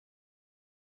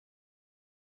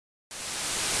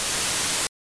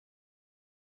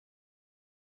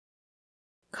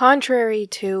Contrary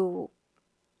to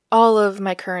all of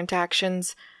my current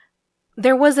actions,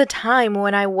 there was a time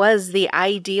when I was the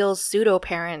ideal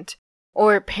pseudo-parent,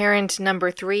 or parent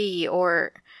number 3,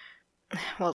 or,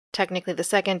 well, technically the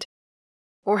second,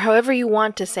 or however you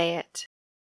want to say it.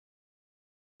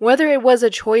 Whether it was a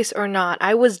choice or not,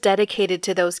 I was dedicated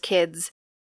to those kids,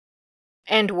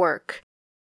 and work,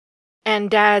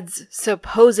 and Dad's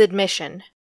supposed mission.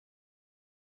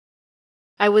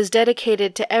 I was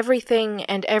dedicated to everything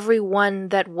and everyone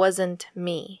that wasn't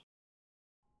me.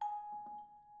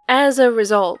 As a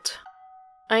result,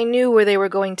 I knew where they were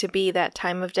going to be that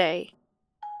time of day.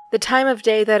 The time of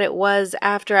day that it was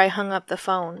after I hung up the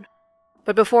phone,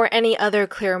 but before any other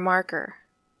clear marker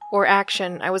or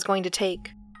action I was going to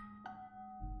take.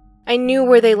 I knew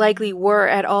where they likely were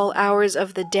at all hours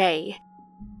of the day.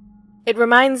 It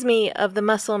reminds me of the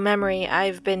muscle memory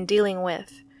I've been dealing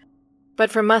with, but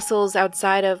for muscles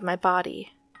outside of my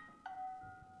body.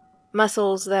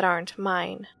 Muscles that aren't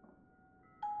mine.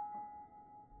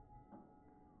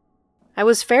 I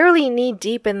was fairly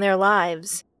knee-deep in their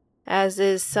lives, as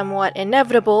is somewhat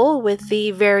inevitable with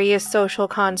the various social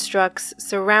constructs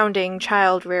surrounding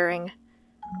child-rearing.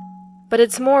 But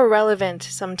it's more relevant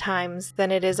sometimes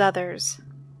than it is others.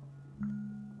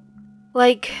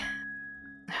 Like,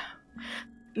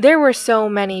 there were so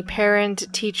many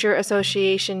parent-teacher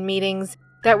association meetings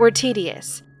that were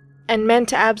tedious and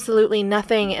meant absolutely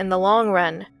nothing in the long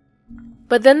run.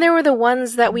 But then there were the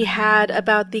ones that we had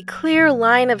about the clear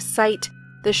line of sight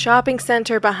the shopping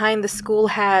center behind the school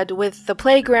had with the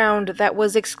playground that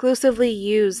was exclusively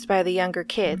used by the younger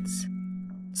kids.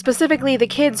 Specifically the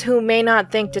kids who may not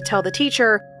think to tell the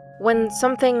teacher when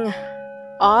something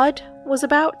odd was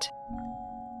about.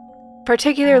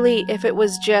 Particularly if it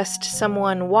was just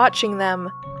someone watching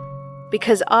them,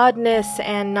 because oddness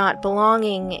and not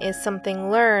belonging is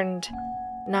something learned,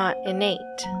 not innate.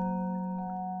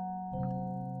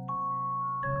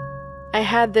 I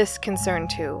had this concern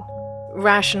too,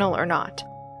 rational or not.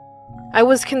 I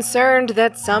was concerned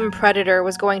that some predator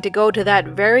was going to go to that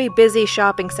very busy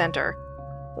shopping center,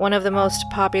 one of the most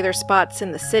popular spots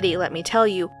in the city, let me tell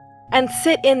you, and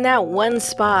sit in that one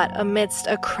spot amidst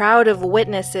a crowd of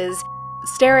witnesses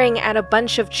staring at a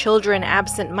bunch of children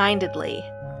absent-mindedly.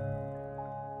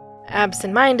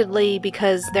 Absent-mindedly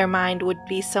because their mind would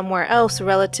be somewhere else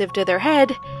relative to their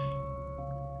head.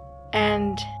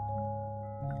 And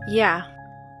yeah,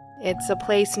 it's a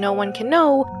place no one can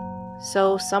know,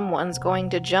 so someone's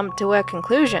going to jump to a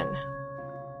conclusion.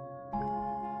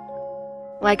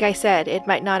 Like I said, it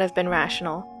might not have been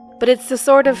rational, but it's the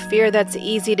sort of fear that's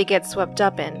easy to get swept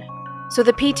up in. So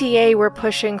the PTA were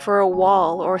pushing for a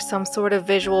wall or some sort of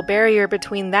visual barrier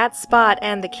between that spot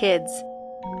and the kids.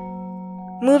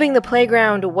 Moving the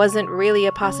playground wasn't really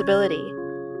a possibility,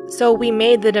 so we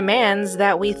made the demands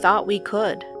that we thought we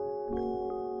could.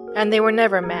 And they were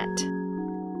never met.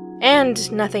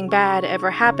 And nothing bad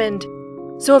ever happened,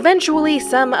 so eventually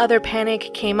some other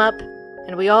panic came up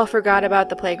and we all forgot about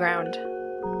the playground.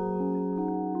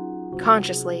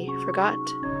 Consciously forgot.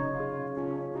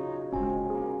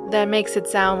 That makes it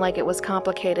sound like it was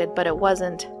complicated, but it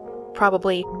wasn't.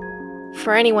 Probably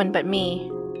for anyone but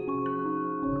me.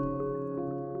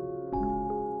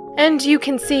 And you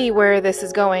can see where this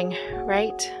is going,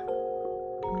 right?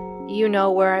 You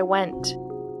know where I went.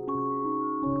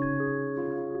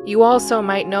 You also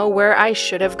might know where I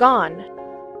should have gone.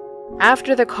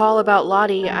 After the call about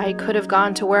Lottie, I could have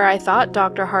gone to where I thought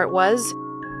Dr. Hart was,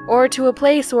 or to a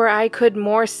place where I could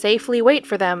more safely wait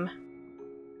for them.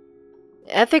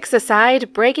 Ethics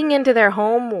aside, breaking into their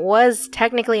home was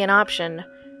technically an option.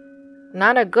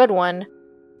 Not a good one,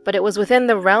 but it was within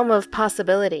the realm of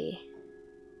possibility.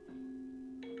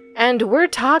 And we're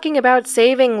talking about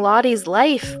saving Lottie's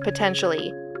life,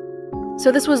 potentially.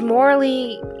 So this was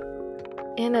morally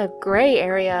in a gray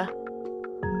area.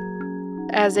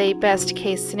 As a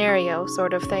best-case scenario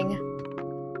sort of thing.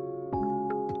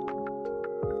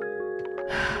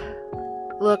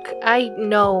 Look, I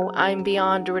know I'm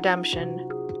beyond redemption.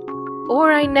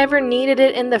 Or I never needed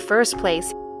it in the first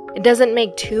place. It doesn't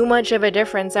make too much of a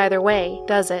difference either way,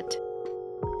 does it?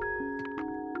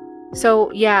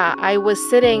 So yeah, I was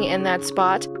sitting in that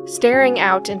spot, staring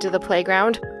out into the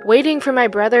playground, waiting for my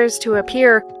brothers to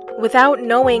appear without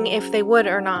knowing if they would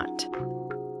or not.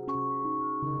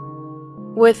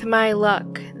 With my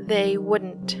luck, they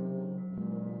wouldn't.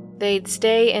 They'd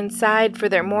stay inside for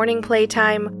their morning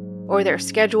playtime, or their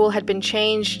schedule had been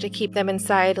changed to keep them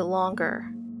inside longer.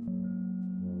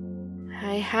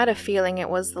 I had a feeling it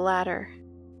was the latter.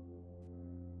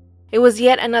 It was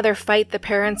yet another fight the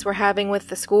parents were having with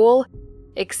the school,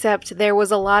 except there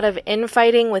was a lot of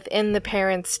infighting within the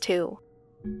parents too.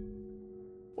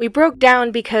 We broke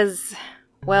down because,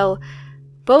 well,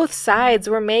 both sides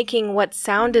were making what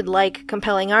sounded like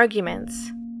compelling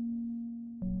arguments.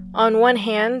 On one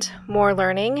hand, more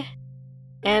learning,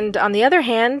 and on the other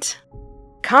hand,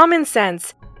 common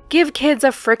sense. Give kids a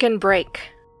frickin' break.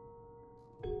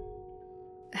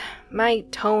 My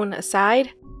tone aside,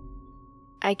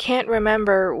 I can't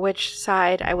remember which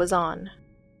side I was on.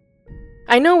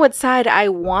 I know what side I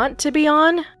want to be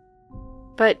on,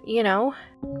 but,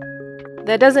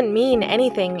 that doesn't mean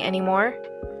anything anymore.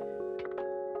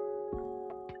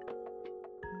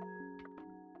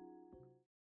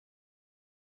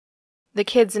 The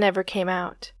kids never came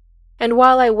out, and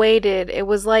while I waited, it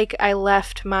was like I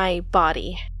left my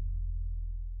body.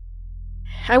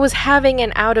 I was having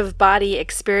an out-of-body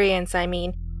experience,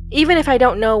 even if I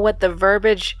don't know what the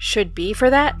verbiage should be for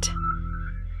that.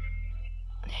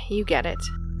 You get it.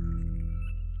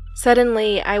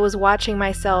 Suddenly, I was watching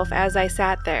myself as I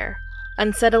sat there,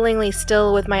 unsettlingly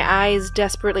still with my eyes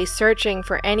desperately searching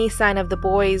for any sign of the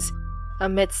boys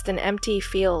amidst an empty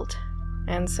field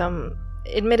and some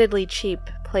admittedly cheap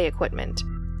play equipment.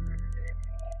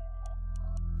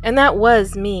 And that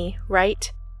was me,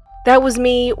 right? That was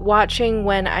me watching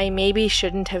when I maybe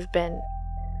shouldn't have been.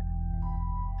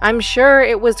 I'm sure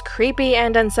it was creepy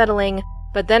and unsettling,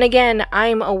 but then again,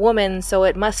 I'm a woman, so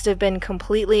it must have been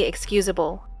completely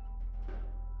excusable.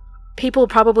 People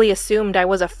probably assumed I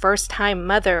was a first-time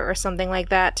mother or something like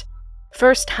that.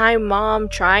 First-time mom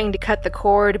trying to cut the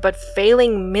cord, but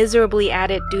failing miserably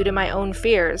at it due to my own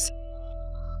fears.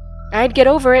 I'd get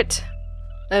over it,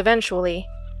 eventually,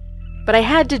 but I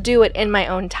had to do it in my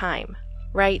own time,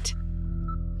 right?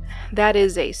 That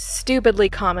is a stupidly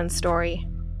common story.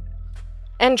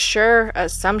 And sure,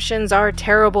 assumptions are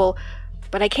terrible,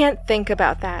 but I can't think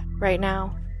about that right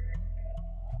now.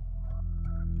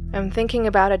 I'm thinking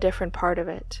about a different part of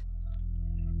it.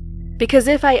 Because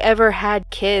if I ever had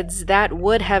kids, that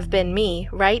would have been me,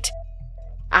 right?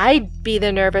 I'd be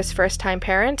the nervous first-time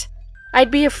parent. I'd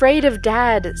be afraid of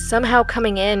Dad somehow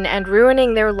coming in and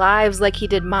ruining their lives like he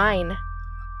did mine.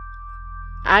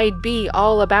 I'd be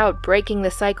all about breaking the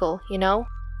cycle,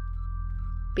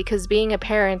 Because being a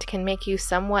parent can make you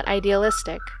somewhat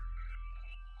idealistic.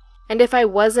 And if I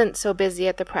wasn't so busy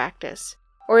at the practice,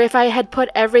 or if I had put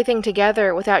everything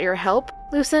together without your help,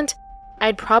 Lucent,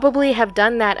 I'd probably have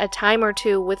done that a time or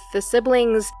two with the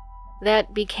siblings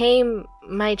that became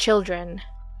my children.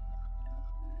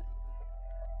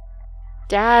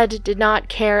 Dad did not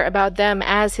care about them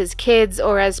as his kids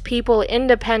or as people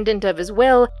independent of his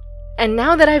will, and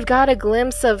now that I've got a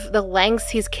glimpse of the lengths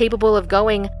he's capable of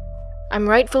going, I'm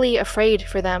rightfully afraid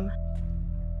for them.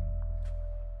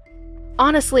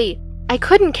 Honestly, I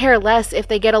couldn't care less if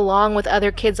they get along with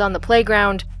other kids on the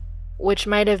playground, which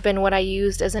might have been what I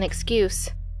used as an excuse.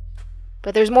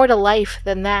 But there's more to life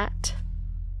than that.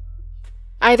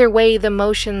 Either way, the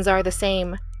motions are the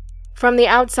same. From the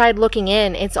outside looking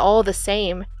in, it's all the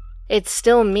same. It's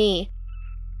still me.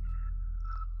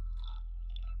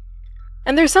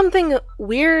 And there's something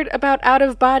weird about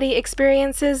out-of-body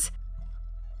experiences.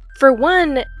 For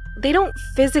one, they don't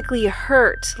physically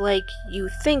hurt like you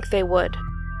think they would.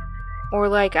 Or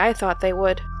like I thought they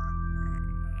would.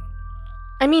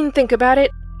 Think about it.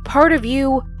 Part of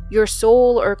you, your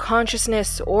soul or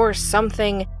consciousness or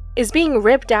something, is being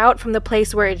ripped out from the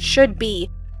place where it should be.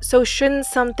 So shouldn't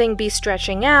something be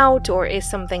stretching out, or is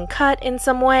something cut in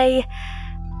some way?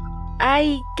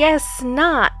 I guess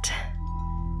not.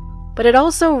 But it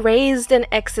also raised an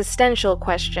existential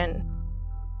question.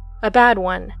 A bad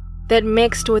one, that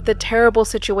mixed with the terrible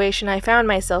situation I found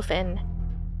myself in,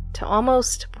 to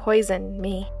almost poison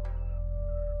me.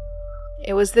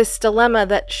 It was this dilemma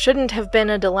that shouldn't have been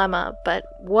a dilemma, but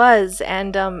was,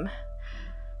 and,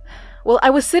 I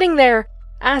was sitting there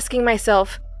asking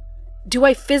myself, do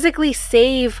I physically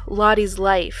save Lottie's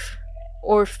life,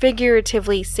 or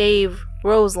figuratively save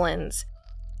Rosalind's?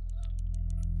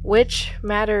 Which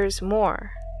matters more?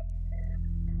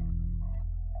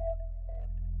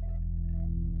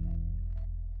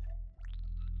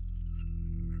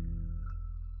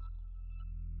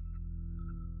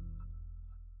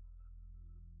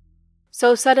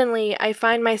 So suddenly, I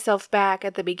find myself back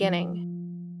at the beginning.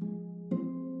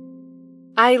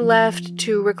 I left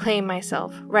to reclaim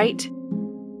myself, right?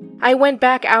 I went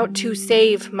back out to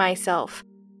save myself.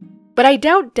 But I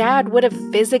doubt Dad would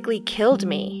have physically killed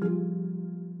me.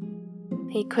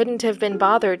 He couldn't have been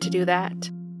bothered to do that.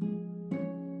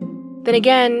 Then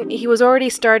again, he was already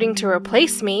starting to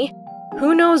replace me.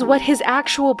 Who knows what his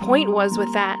actual point was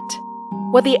with that?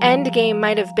 What the end game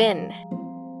might have been.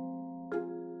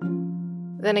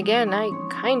 Then again, I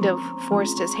kind of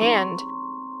forced his hand.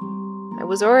 I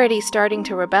was already starting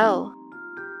to rebel.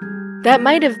 That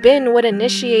might have been what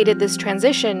initiated this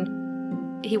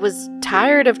transition. He was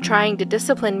tired of trying to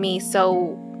discipline me,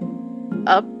 so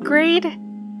upgrade?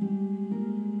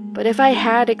 But if I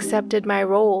had accepted my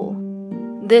role,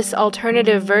 this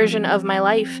alternative version of my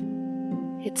life,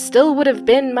 it still would have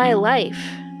been my life.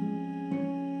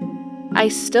 I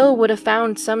still would have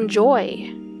found some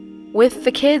joy, with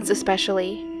the kids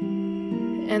especially.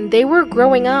 And they were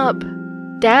growing up.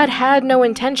 Dad had no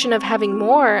intention of having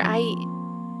more.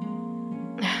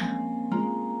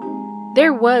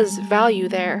 There was value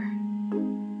there.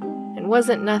 It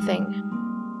wasn't nothing.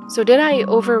 So did I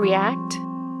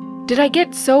overreact? Did I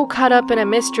get so caught up in a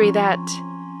mystery that,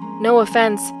 no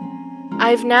offense,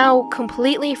 I've now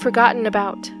completely forgotten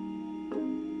about?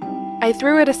 I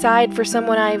threw it aside for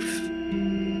someone I've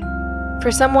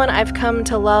come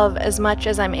to love as much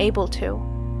as I'm able to.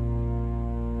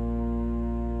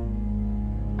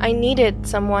 I needed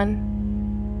someone,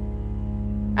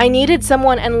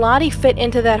 and Lottie fit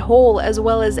into that hole as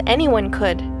well as anyone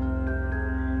could.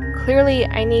 Clearly,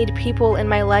 I need people in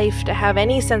my life to have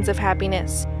any sense of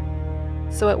happiness,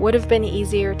 so it would have been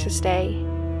easier to stay.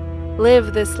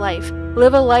 Live this life.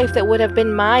 Live a life that would have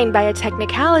been mine by a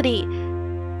technicality.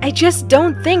 I just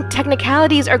don't think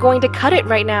technicalities are going to cut it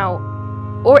right now.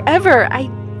 Or ever.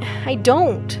 I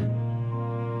don't.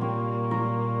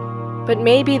 But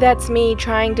maybe that's me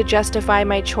trying to justify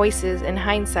my choices in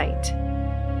hindsight,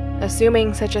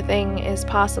 assuming such a thing is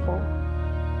possible.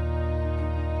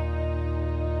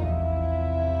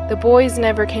 The boys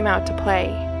never came out to play.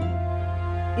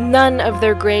 None of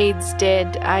their grades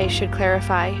did, I should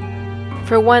clarify.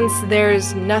 For once,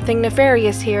 there's nothing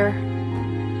nefarious here.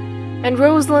 And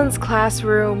Rosalind's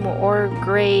classroom, or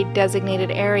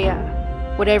grade-designated area,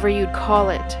 whatever you'd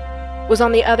call it, was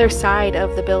on the other side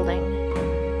of the building.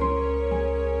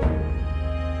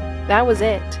 That was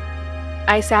it.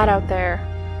 I sat out there,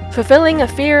 fulfilling a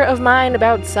fear of mine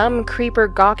about some creeper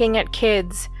gawking at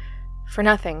kids for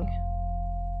nothing.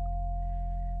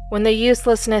 When the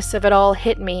uselessness of it all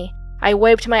hit me, I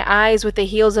wiped my eyes with the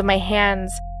heels of my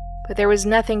hands, but there was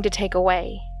nothing to take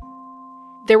away.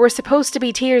 There were supposed to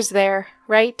be tears there,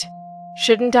 right?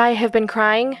 Shouldn't I have been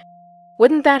crying?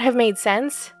 Wouldn't that have made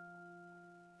sense?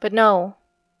 But no,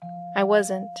 I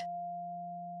wasn't.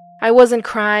 I wasn't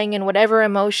crying, and whatever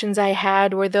emotions I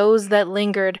had were those that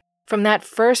lingered from that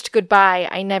first goodbye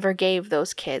I never gave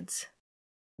those kids.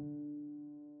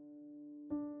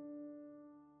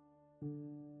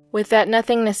 With that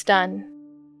nothingness done,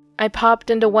 I popped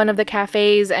into one of the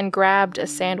cafes and grabbed a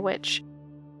sandwich.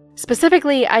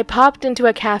 Specifically, I popped into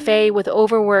a cafe with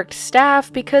overworked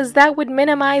staff because that would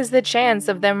minimize the chance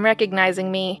of them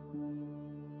recognizing me.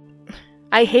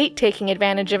 I hate taking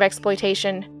advantage of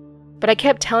exploitation, but I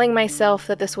kept telling myself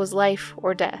that this was life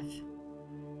or death.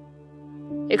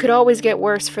 It could always get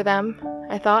worse for them,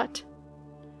 I thought.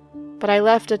 But I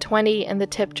left a 20 in the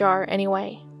tip jar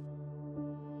anyway.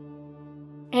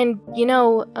 And,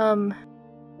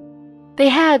 they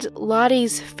had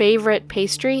Lottie's favorite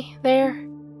pastry there.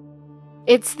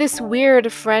 It's this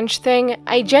weird French thing.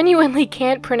 I genuinely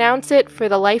can't pronounce it for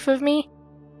the life of me.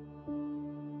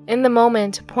 In the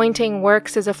moment, pointing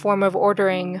works as a form of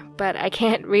ordering, but I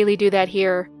can't really do that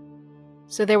here.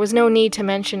 So there was no need to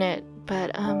mention it,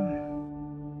 but,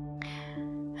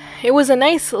 it was a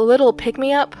nice little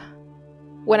pick-me-up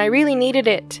when I really needed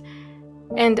it.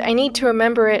 And I need to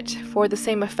remember it for the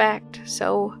same effect,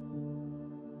 so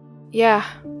yeah,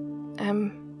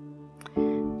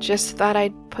 just thought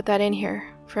I'd put that in here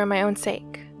for my own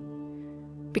sake.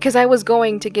 Because I was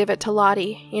going to give it to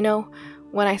Lottie,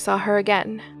 when I saw her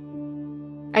again.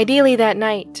 Ideally that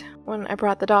night, when I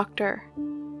brought the doctor.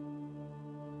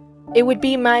 It would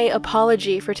be my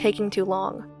apology for taking too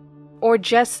long, or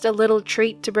just a little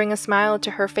treat to bring a smile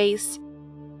to her face.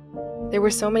 There were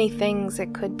so many things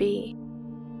it could be.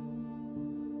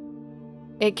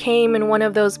 It came in one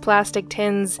of those plastic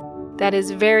tins that is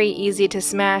very easy to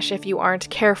smash if you aren't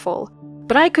careful.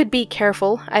 But I could be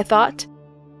careful, I thought.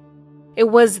 It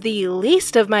was the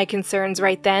least of my concerns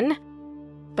right then,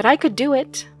 but I could do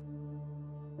it.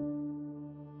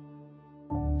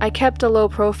 I kept a low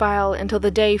profile until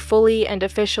the day fully and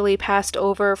officially passed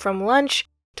over from lunch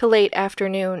to late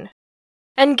afternoon.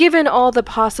 And given all the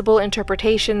possible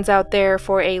interpretations out there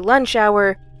for a lunch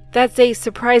hour, that's a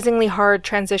surprisingly hard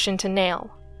transition to nail.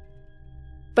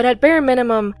 But at bare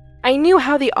minimum, I knew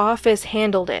how the office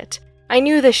handled it. I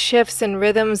knew the shifts and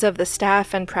rhythms of the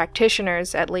staff and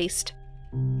practitioners, at least,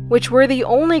 which were the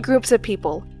only groups of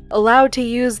people allowed to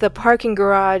use the parking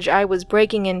garage I was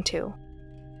breaking into.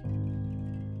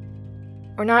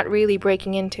 Or not really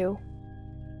breaking into.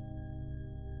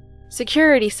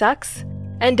 Security sucks,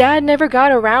 and Dad never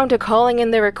got around to calling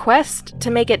in the request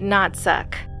to make it not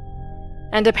suck.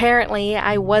 And apparently,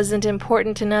 I wasn't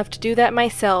important enough to do that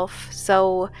myself,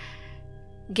 so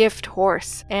gift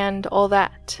horse and all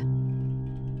that.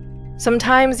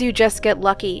 Sometimes you just get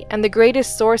lucky, and the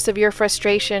greatest source of your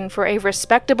frustration for a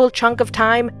respectable chunk of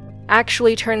time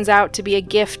actually turns out to be a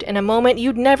gift in a moment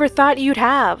you'd never thought you'd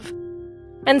have.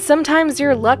 And sometimes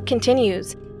your luck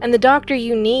continues, and the doctor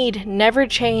you need never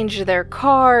changed their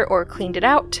car or cleaned it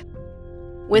out.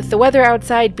 With the weather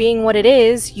outside being what it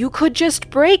is, you could just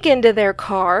break into their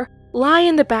car, lie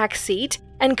in the back seat,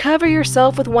 and cover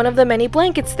yourself with one of the many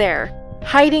blankets there,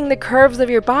 hiding the curves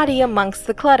of your body amongst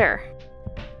the clutter.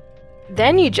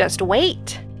 Then you just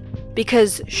wait,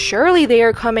 because surely they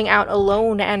are coming out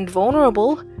alone and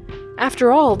vulnerable.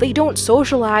 After all, they don't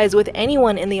socialize with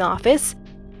anyone in the office.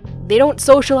 They don't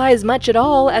socialize much at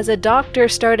all as a doctor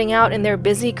starting out in their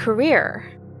busy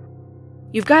career.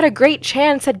 You've got a great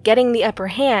chance at getting the upper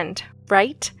hand,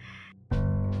 right?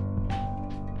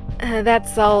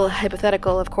 That's all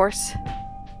hypothetical, of course.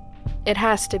 It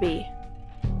has to be.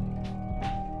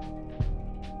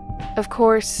 Of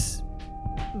course,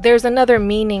 there's another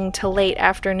meaning to late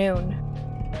afternoon.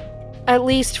 At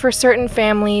least for certain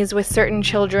families with certain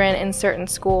children in certain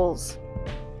schools.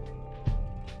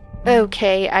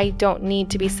 Okay, I don't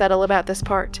need to be subtle about this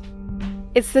part.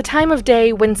 It's the time of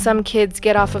day when some kids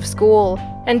get off of school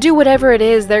and do whatever it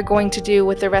is they're going to do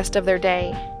with the rest of their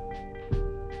day.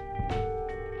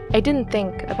 I didn't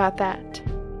think about that.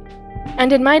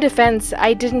 And in my defense,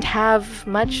 I didn't have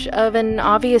much of an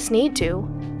obvious need to.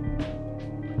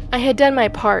 I had done my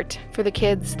part for the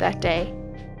kids that day.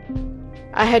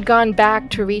 I had gone back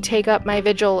to retake up my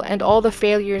vigil and all the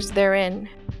failures therein.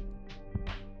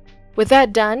 With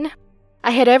that done,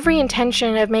 I had every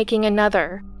intention of making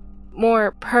another,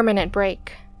 more permanent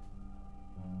break.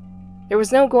 There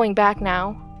was no going back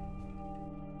now.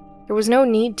 There was no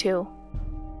need to.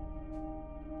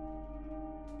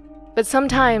 But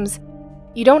sometimes,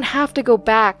 you don't have to go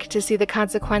back to see the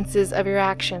consequences of your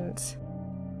actions.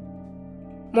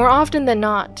 More often than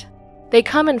not, they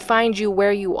come and find you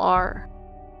where you are.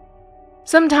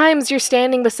 Sometimes you're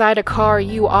standing beside a car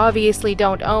you obviously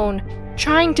don't own,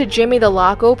 trying to jimmy the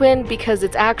lock open because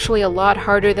it's actually a lot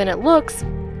harder than it looks,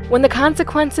 when the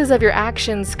consequences of your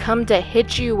actions come to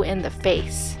hit you in the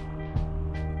face.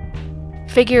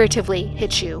 Figuratively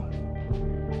hit you.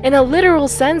 In a literal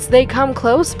sense, they come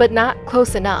close, but not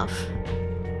close enough.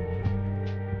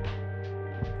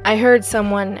 I heard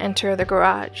someone enter the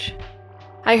garage.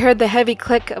 I heard the heavy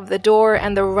click of the door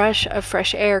and the rush of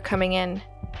fresh air coming in.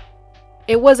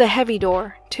 It was a heavy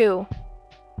door, too,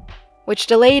 which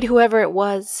delayed whoever it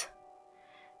was,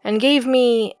 and gave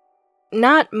me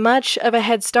not much of a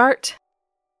head start,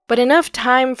 but enough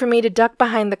time for me to duck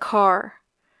behind the car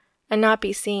and not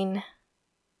be seen.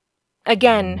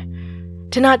 Again.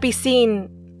 To not be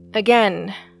seen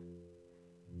again.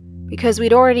 Because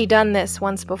we'd already done this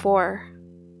once before.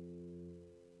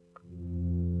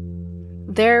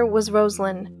 There was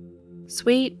Rosalind,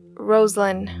 sweet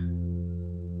Rosalind,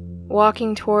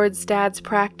 walking towards Dad's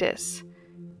practice.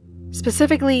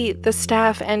 Specifically, the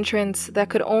staff entrance that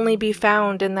could only be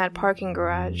found in that parking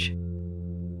garage.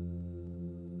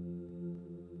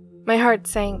 My heart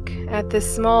sank at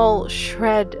this small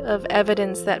shred of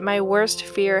evidence that my worst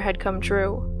fear had come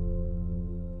true.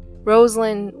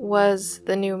 Rosalind was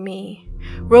the new me.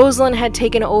 Rosalind had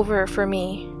taken over for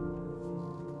me.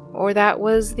 Or that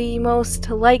was the most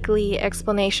likely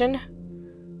explanation.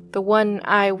 The one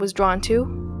I was drawn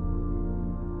to.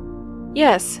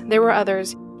 Yes, there were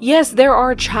others. Yes, there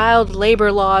are child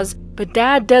labor laws, but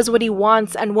Dad does what he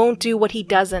wants and won't do what he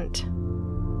doesn't.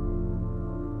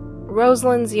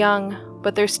 Rosalind's young,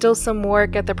 but there's still some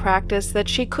work at the practice that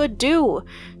she could do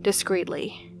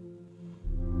discreetly.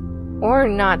 Or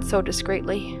not so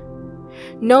discreetly.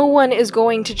 No one is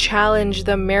going to challenge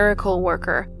the miracle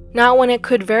worker, not when it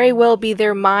could very well be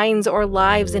their minds or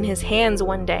lives in his hands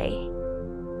one day.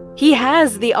 He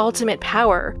has the ultimate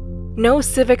power. No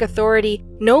civic authority,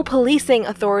 no policing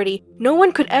authority, no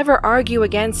one could ever argue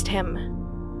against him.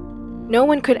 No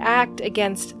one could act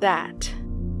against that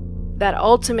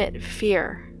ultimate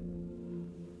fear.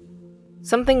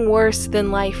 Something worse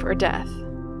than life or death.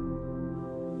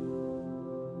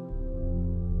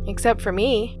 Except for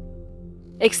me.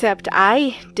 Except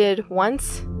I did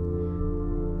once.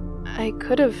 I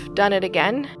could have done it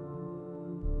again.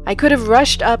 I could have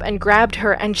rushed up and grabbed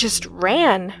her and just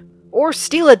ran. Or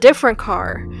steal a different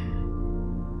car.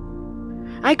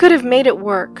 I could have made it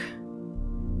work.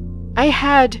 I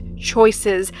had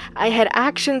choices. I had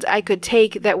actions I could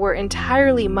take that were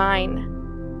entirely mine.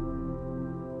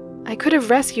 I could have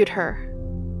rescued her.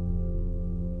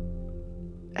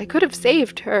 I could have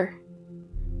saved her.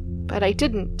 But I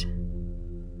didn't.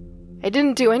 I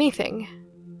didn't do anything.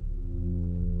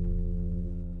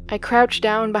 I crouched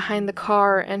down behind the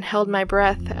car and held my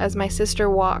breath as my sister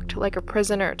walked like a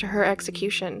prisoner to her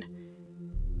execution.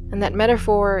 And that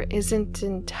metaphor isn't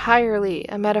entirely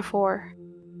a metaphor.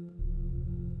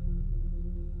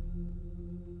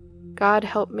 God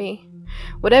help me.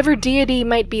 Whatever deity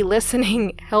might be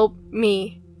listening, help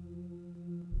me.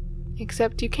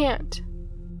 Except you can't.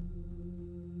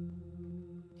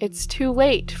 It's too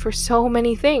late for so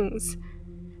many things.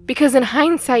 Because in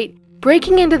hindsight,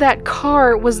 breaking into that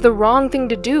car was the wrong thing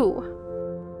to do.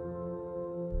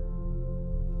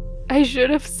 I should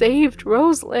have saved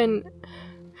Rosalind.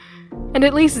 And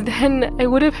at least then I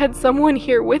would have had someone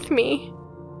here with me.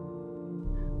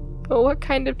 But what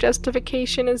kind of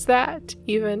justification is that,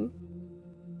 even?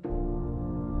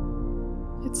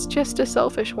 It's just a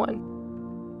selfish one.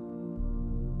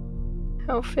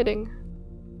 How fitting.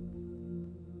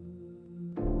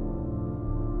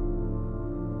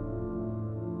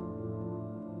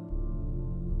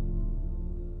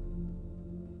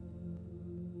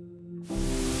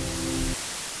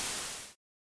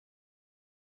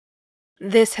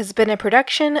 This has been a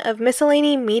production of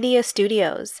Miscellany Media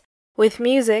Studios, with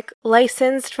music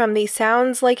licensed from the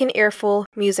Sounds Like an Earful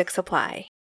music supply.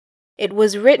 It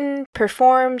was written,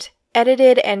 performed,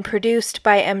 edited, and produced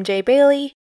by MJ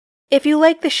Bailey. If you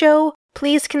like the show,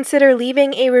 please consider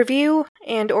leaving a review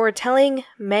and/or telling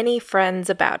many friends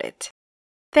about it.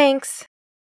 Thanks!